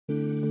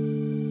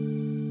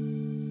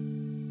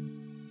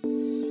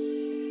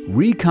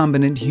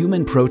Recombinant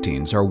human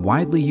proteins are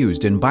widely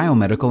used in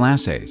biomedical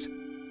assays.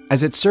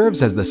 As it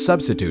serves as the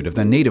substitute of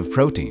the native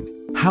protein,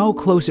 how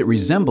close it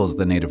resembles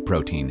the native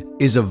protein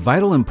is of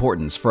vital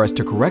importance for us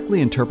to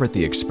correctly interpret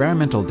the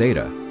experimental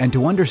data and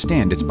to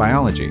understand its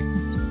biology.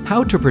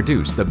 How to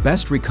produce the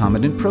best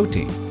recombinant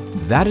protein?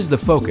 That is the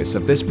focus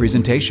of this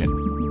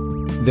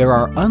presentation. There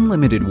are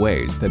unlimited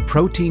ways that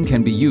protein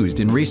can be used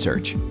in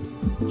research.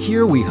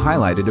 Here we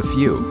highlighted a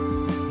few.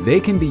 They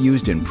can be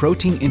used in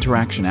protein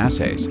interaction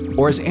assays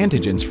or as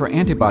antigens for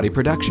antibody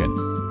production.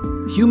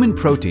 Human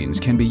proteins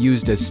can be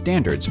used as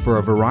standards for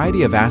a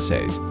variety of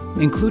assays,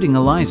 including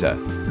ELISA,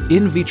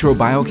 in vitro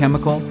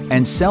biochemical,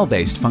 and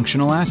cell-based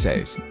functional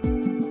assays.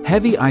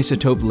 Heavy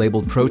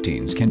isotope-labeled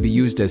proteins can be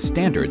used as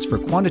standards for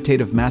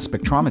quantitative mass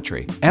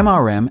spectrometry,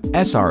 MRM,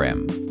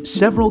 SRM,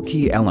 several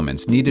key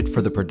elements needed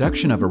for the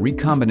production of a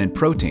recombinant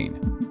protein.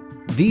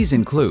 These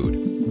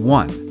include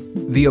 1.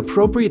 The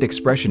appropriate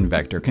expression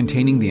vector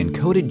containing the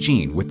encoded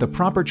gene with the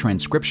proper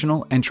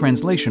transcriptional and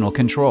translational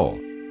control.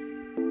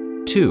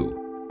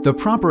 2. The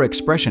proper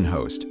expression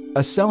host,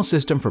 a cell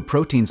system for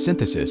protein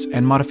synthesis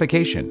and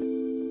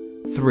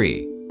modification.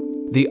 3.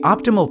 The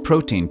optimal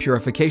protein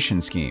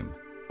purification scheme.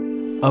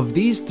 Of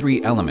these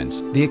three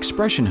elements, the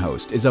expression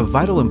host is of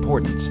vital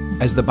importance,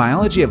 as the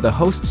biology of the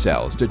host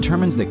cells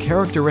determines the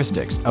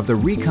characteristics of the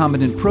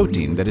recombinant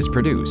protein that is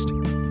produced.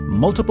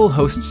 Multiple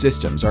host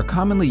systems are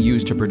commonly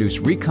used to produce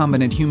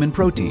recombinant human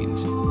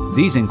proteins.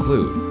 These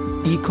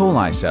include E.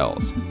 coli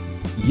cells,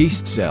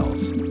 yeast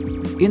cells,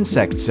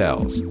 insect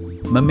cells,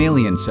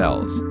 mammalian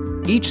cells.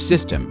 Each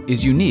system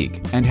is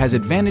unique and has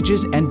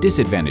advantages and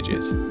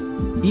disadvantages.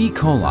 E.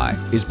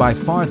 coli is by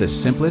far the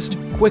simplest,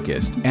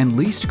 quickest, and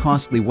least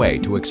costly way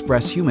to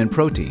express human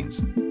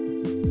proteins.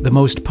 The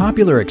most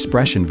popular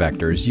expression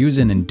vectors use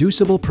an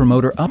inducible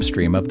promoter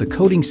upstream of the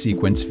coding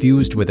sequence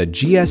fused with a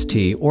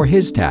GST or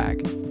His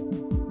tag.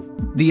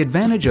 The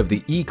advantage of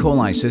the E.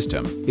 coli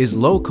system is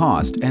low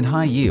cost and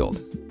high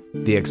yield.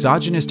 The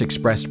exogenous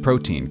expressed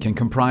protein can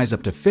comprise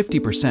up to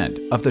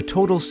 50% of the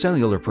total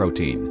cellular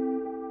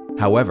protein.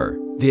 However,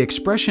 the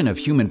expression of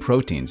human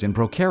proteins in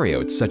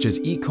prokaryotes such as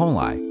E.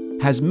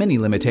 coli has many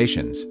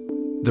limitations.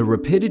 The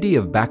rapidity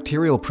of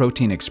bacterial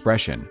protein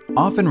expression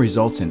often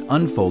results in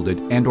unfolded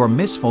and/or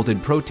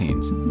misfolded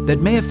proteins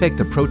that may affect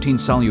the protein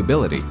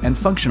solubility and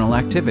functional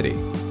activity.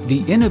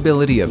 The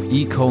inability of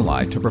E.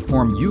 coli to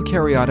perform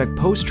eukaryotic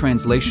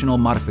post-translational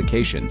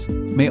modifications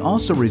may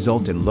also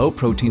result in low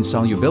protein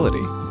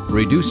solubility,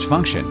 reduced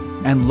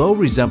function, and low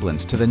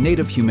resemblance to the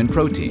native human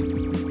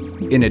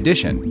protein. In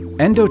addition,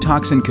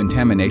 endotoxin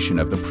contamination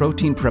of the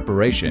protein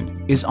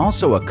preparation is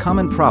also a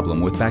common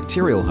problem with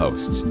bacterial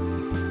hosts.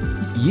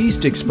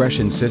 Yeast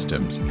expression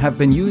systems have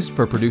been used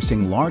for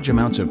producing large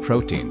amounts of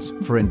proteins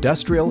for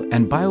industrial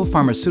and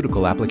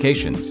biopharmaceutical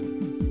applications.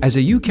 As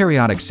a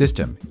eukaryotic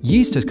system,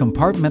 yeast has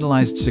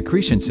compartmentalized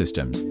secretion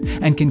systems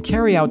and can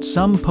carry out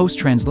some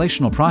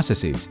post-translational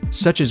processes,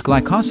 such as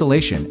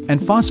glycosylation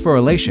and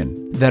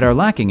phosphorylation, that are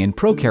lacking in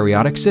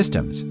prokaryotic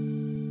systems.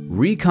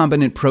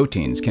 Recombinant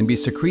proteins can be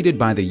secreted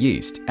by the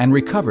yeast and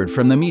recovered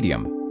from the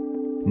medium.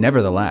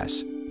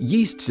 Nevertheless,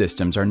 yeast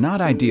systems are not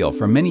ideal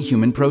for many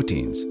human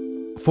proteins.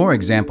 For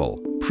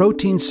example,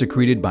 proteins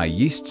secreted by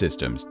yeast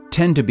systems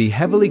tend to be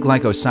heavily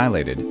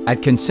glycosylated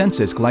at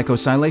consensus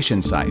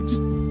glycosylation sites.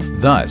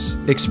 Thus,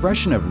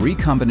 expression of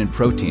recombinant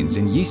proteins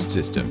in yeast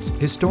systems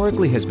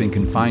historically has been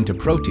confined to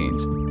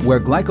proteins where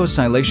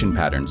glycosylation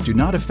patterns do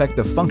not affect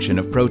the function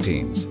of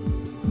proteins.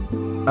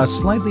 A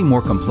slightly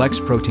more complex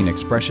protein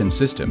expression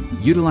system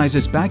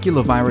utilizes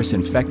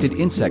baculovirus-infected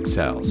insect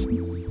cells.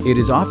 It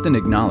is often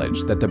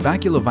acknowledged that the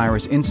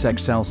baculovirus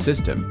insect cell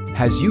system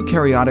has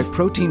eukaryotic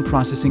protein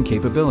processing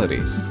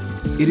capabilities.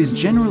 It is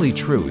generally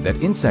true that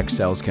insect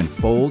cells can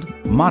fold,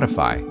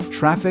 modify,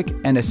 traffic,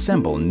 and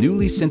assemble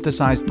newly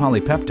synthesized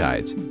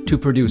polypeptides to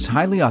produce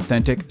highly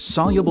authentic,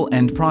 soluble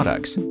end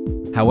products.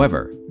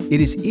 However,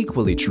 it is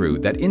equally true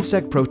that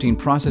insect protein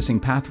processing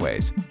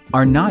pathways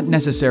are not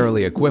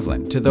necessarily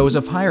equivalent to those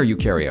of higher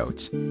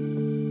eukaryotes.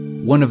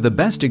 One of the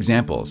best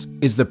examples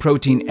is the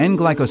protein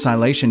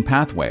N-glycosylation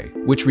pathway,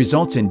 which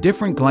results in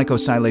different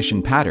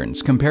glycosylation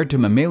patterns compared to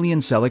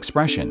mammalian cell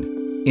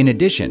expression. In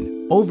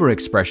addition,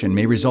 overexpression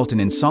may result in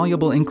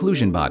insoluble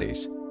inclusion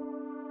bodies.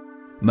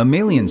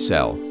 Mammalian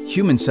cell,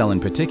 human cell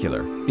in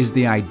particular, is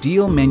the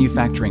ideal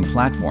manufacturing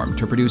platform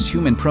to produce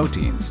human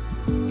proteins.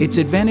 Its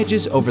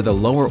advantages over the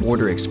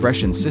lower-order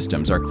expression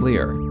systems are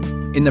clear.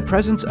 In the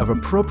presence of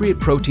appropriate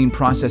protein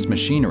process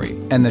machinery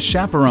and the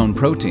chaperone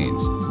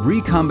proteins,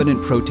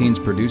 recombinant proteins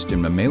produced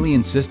in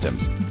mammalian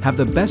systems have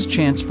the best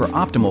chance for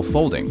optimal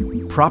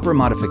folding, proper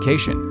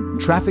modification,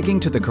 trafficking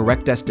to the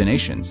correct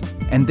destinations,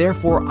 and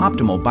therefore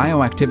optimal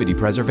bioactivity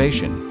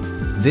preservation.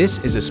 This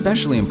is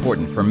especially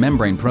important for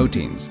membrane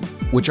proteins,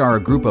 which are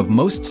a group of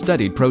most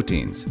studied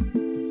proteins.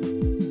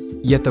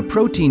 Yet the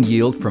protein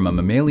yield from a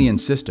mammalian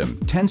system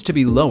tends to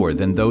be lower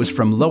than those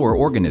from lower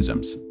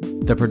organisms.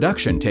 The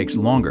production takes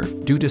longer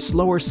due to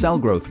slower cell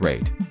growth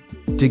rate.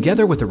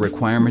 Together with the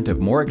requirement of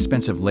more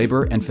expensive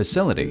labor and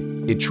facility,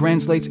 it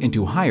translates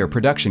into higher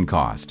production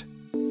cost.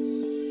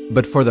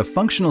 But for the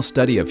functional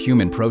study of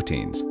human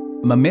proteins,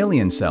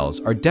 mammalian cells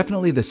are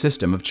definitely the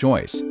system of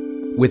choice.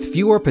 With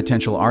fewer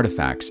potential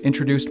artifacts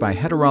introduced by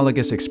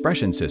heterologous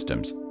expression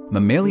systems,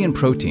 mammalian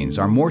proteins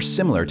are more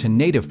similar to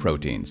native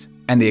proteins,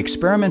 and the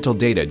experimental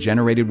data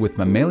generated with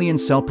mammalian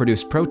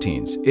cell-produced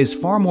proteins is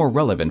far more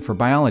relevant for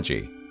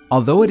biology.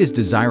 Although it is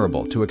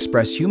desirable to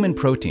express human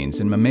proteins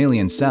in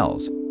mammalian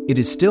cells, it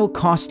is still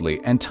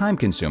costly and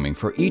time-consuming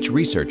for each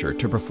researcher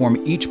to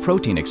perform each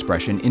protein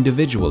expression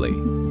individually.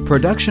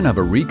 Production of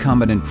a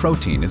recombinant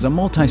protein is a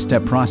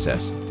multi-step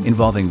process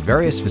involving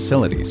various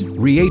facilities,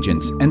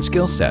 reagents, and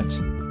skill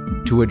sets.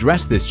 To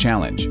address this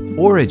challenge,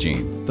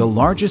 OriGene, the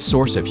largest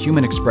source of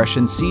human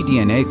expression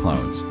cDNA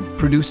clones,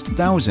 produced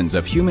thousands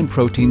of human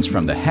proteins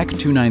from the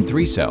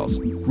HEC293 cells,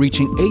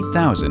 reaching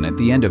 8,000 at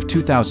the end of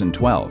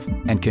 2012,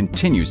 and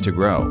continues to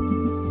grow.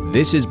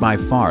 This is by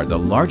far the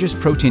largest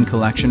protein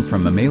collection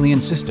from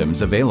mammalian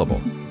systems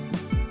available.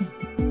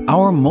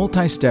 Our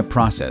multi-step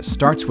process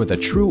starts with a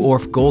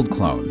TrueORF Gold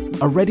clone,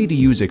 a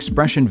ready-to-use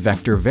expression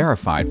vector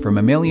verified for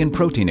mammalian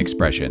protein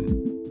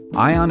expression.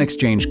 Ion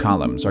exchange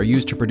columns are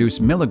used to produce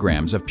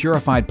milligrams of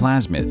purified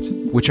plasmids,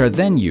 which are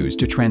then used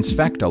to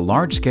transfect a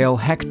large-scale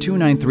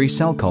HEC293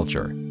 cell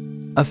culture.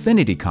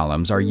 Affinity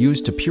columns are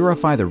used to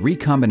purify the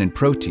recombinant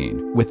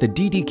protein with the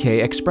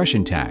DDK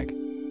expression tag.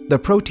 The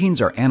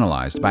proteins are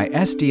analyzed by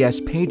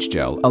SDS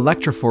PageGel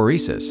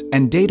electrophoresis,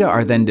 and data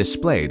are then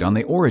displayed on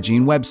the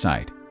OriGene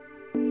website.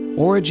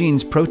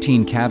 OriGene's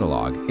protein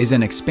catalog is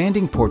an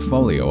expanding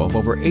portfolio of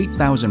over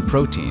 8,000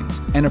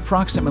 proteins, and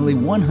approximately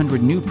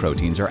 100 new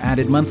proteins are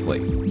added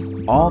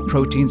monthly. All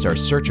proteins are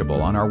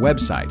searchable on our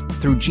website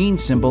through gene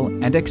symbol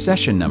and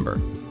accession number.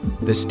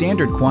 The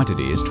standard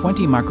quantity is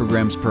 20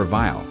 micrograms per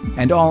vial,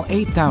 and all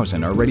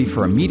 8,000 are ready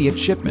for immediate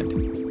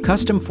shipment.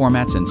 Custom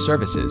formats and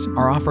services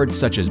are offered,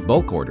 such as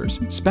bulk orders,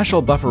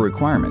 special buffer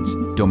requirements,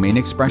 domain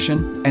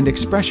expression, and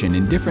expression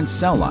in different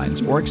cell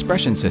lines or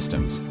expression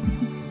systems.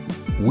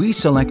 We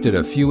selected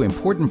a few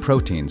important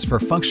proteins for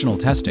functional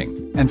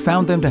testing and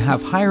found them to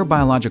have higher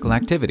biological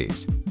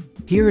activities.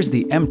 Here is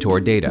the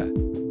mTOR data.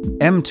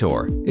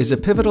 mTOR is a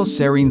pivotal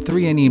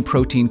serine-threonine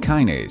protein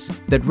kinase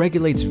that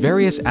regulates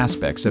various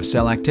aspects of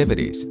cell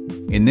activities.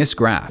 In this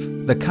graph,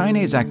 the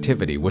kinase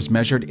activity was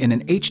measured in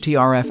an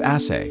HTRF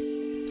assay.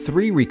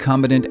 3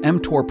 recombinant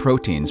mTOR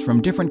proteins from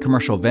different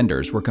commercial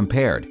vendors were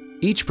compared,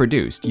 each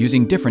produced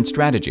using different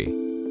strategy.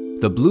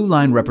 The blue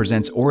line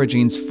represents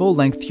OriGene's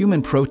full-length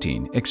human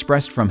protein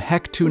expressed from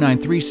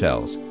HEC293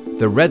 cells,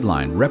 the red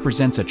line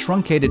represents a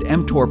truncated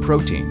mTOR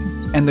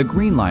protein, and the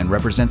green line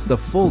represents the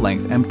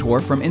full-length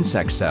mTOR from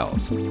insect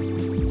cells.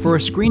 For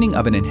a screening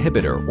of an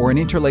inhibitor or an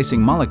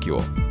interlacing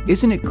molecule,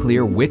 isn't it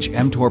clear which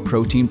mTOR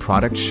protein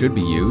product should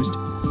be used?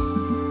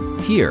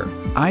 Here,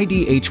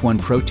 IDH1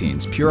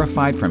 proteins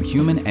purified from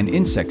human and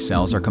insect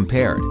cells are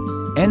compared.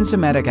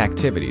 Enzymatic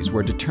activities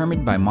were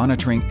determined by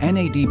monitoring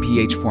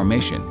NADPH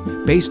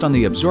formation based on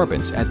the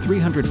absorbance at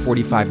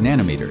 345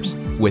 nanometers,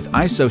 with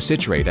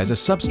isocitrate as a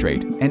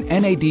substrate and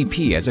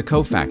NADP as a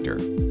cofactor.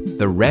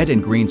 The red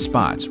and green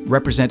spots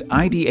represent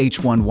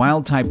IDH1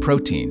 wild-type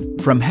protein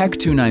from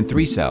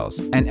HEC293 cells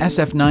and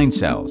SF9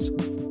 cells.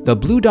 The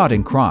blue dot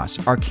and cross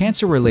are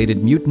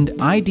cancer-related mutant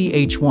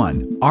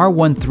IDH1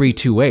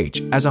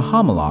 R132H as a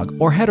homolog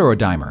or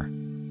heterodimer.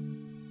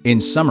 In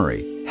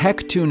summary,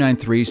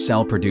 HEC293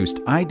 cell-produced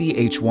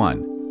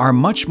IDH1 are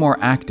much more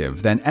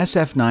active than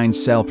SF9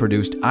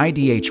 cell-produced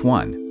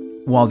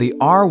IDH1, while the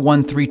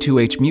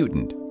R132H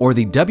mutant or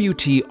the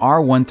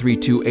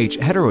WT-R132H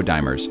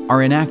heterodimers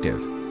are inactive.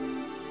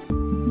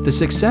 The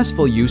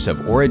successful use of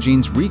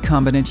OriGene's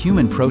recombinant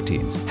human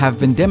proteins have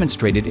been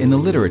demonstrated in the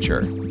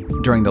literature.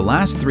 During the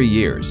last 3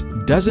 years,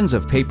 dozens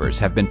of papers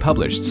have been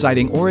published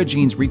citing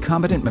OriGene's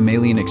recombinant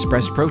mammalian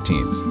expressed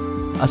proteins.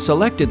 A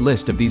selected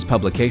list of these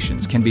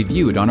publications can be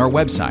viewed on our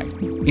website.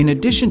 In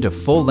addition to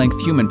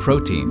full-length human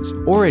proteins,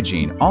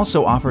 OriGene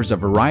also offers a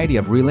variety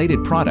of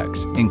related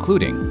products,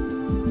 including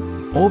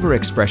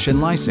overexpression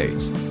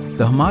lysates,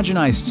 the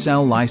homogenized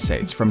cell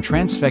lysates from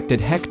transfected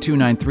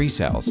HEC293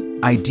 cells,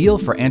 ideal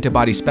for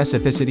antibody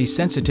specificity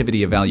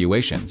sensitivity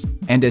evaluations,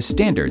 and as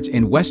standards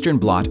in Western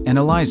blot and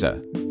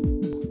ELISA.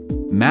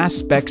 Mass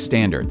spec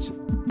standards.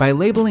 By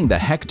labeling the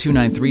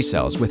HEC293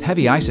 cells with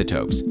heavy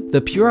isotopes,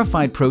 the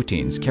purified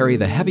proteins carry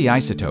the heavy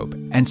isotope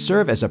and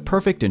serve as a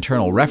perfect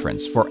internal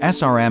reference for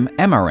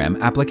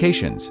SRM/MRM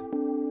applications.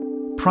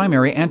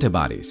 Primary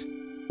antibodies.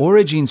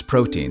 OriGene's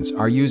proteins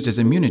are used as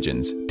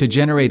immunogens to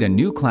generate a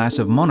new class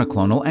of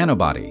monoclonal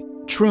antibody,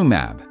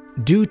 TrueMab.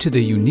 Due to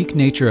the unique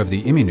nature of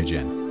the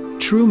immunogen,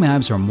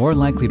 TrueMabs are more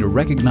likely to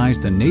recognize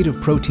the native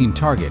protein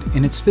target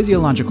in its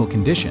physiological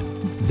condition,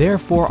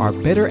 therefore are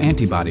better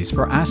antibodies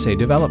for assay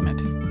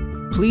development.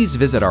 Please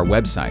visit our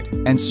website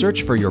and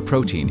search for your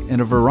protein in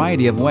a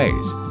variety of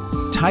ways.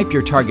 Type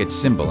your target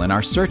symbol in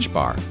our search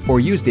bar or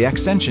use the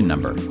extension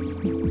number.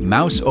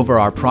 Mouse over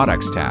our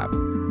Products tab.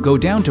 Go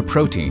down to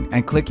Protein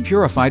and click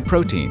Purified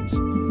Proteins.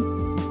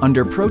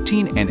 Under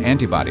Protein and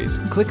Antibodies,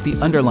 click the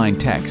underlined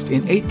text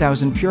in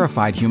 8,000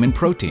 purified human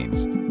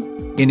proteins.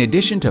 In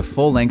addition to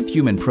full-length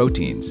human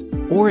proteins,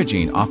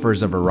 OriGene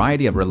offers a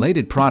variety of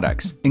related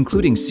products,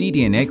 including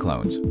cDNA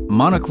clones,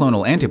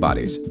 monoclonal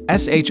antibodies,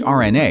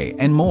 shRNA,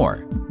 and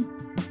more.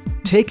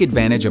 Take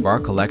advantage of our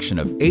collection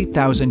of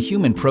 8,000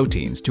 human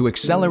proteins to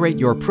accelerate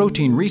your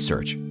protein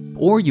research,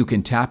 or you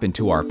can tap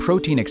into our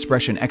protein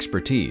expression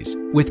expertise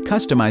with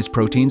customized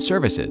protein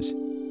services.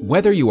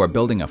 Whether you are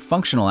building a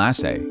functional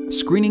assay,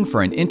 screening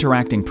for an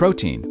interacting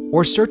protein,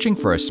 or searching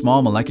for a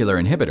small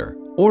molecular inhibitor,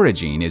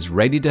 OriGene is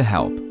ready to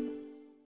help.